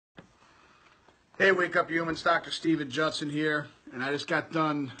Hey, wake up humans, Dr. Steven Judson here, and I just got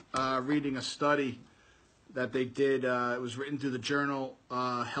done reading a study that they did. It was written through the journal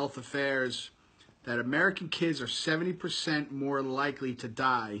Health Affairs, that American kids are 70% more likely to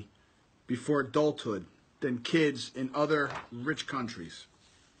die before adulthood than kids in other rich countries.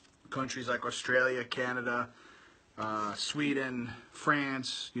 Countries like Australia, Canada, Sweden,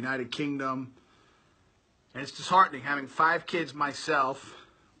 France, United Kingdom. And it's disheartening having 5 kids myself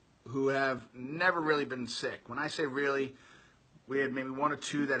who have never really been sick. When I say really, we had maybe 1 or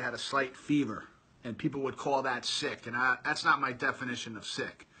 2 that had a slight fever, and people would call that sick, and that's not my definition of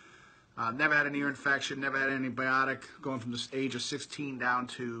sick. Never had an ear infection, never had an antibiotic, going from the age of 16 down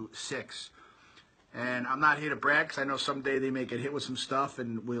to 6. And I'm not here to brag, because I know someday they may get hit with some stuff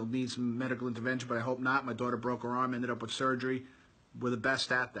and we'll need some medical intervention, but I hope not. My daughter broke her arm, ended up with surgery. We're the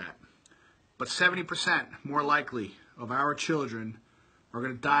best at that. But 70% more likely of our children are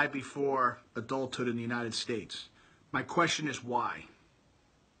going to die before adulthood in the United States. My question is why?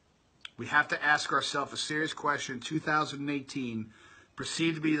 We have to ask ourselves a serious question. 2018,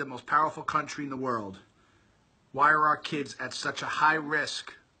 perceived to be the most powerful country in the world. Why are our kids at such a high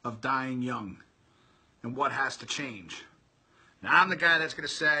risk of dying young? And what has to change? Now, I'm the guy that's going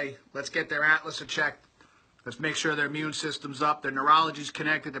to say, let's get their atlas checked. Let's make sure their immune system's up, their neurology's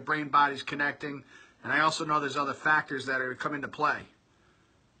connected, their brain body's connecting. And I also know there's other factors that are come into play.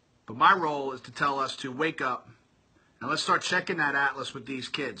 But my role is to tell us to wake up and let's start checking that atlas with these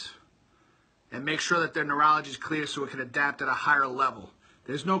kids and make sure that their neurology is clear so it can adapt at a higher level.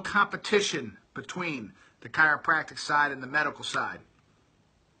 There's no competition between the chiropractic side and the medical side.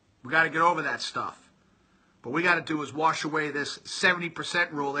 We got to get over that stuff. What we got to do is wash away this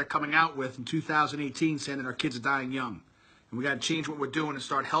 70% rule they're coming out with in 2018 saying that our kids are dying young. And we got to change what we're doing and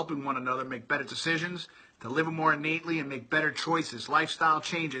start helping one another make better decisions, to live more innately and make better choices, lifestyle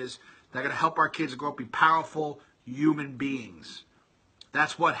changes that are going to help our kids grow up to be powerful human beings.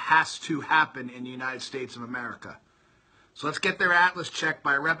 That's what has to happen in the United States of America. So let's get their atlas checked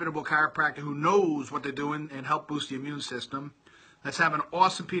by a reputable chiropractor who knows what they're doing and help boost the immune system. Let's have an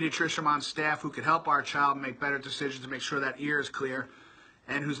awesome pediatrician on staff who can help our child make better decisions to make sure that ear is clear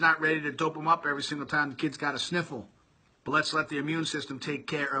and who's not ready to dope them up every single time the kid's got a sniffle. But let's let the immune system take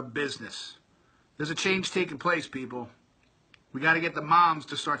care of business. There's a change taking place, people. We got to get the moms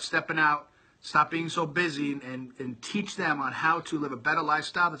to start stepping out, stop being so busy, and teach them on how to live a better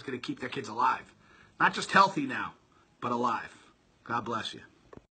lifestyle that's going to keep their kids alive. Not just healthy now, but alive. God bless you.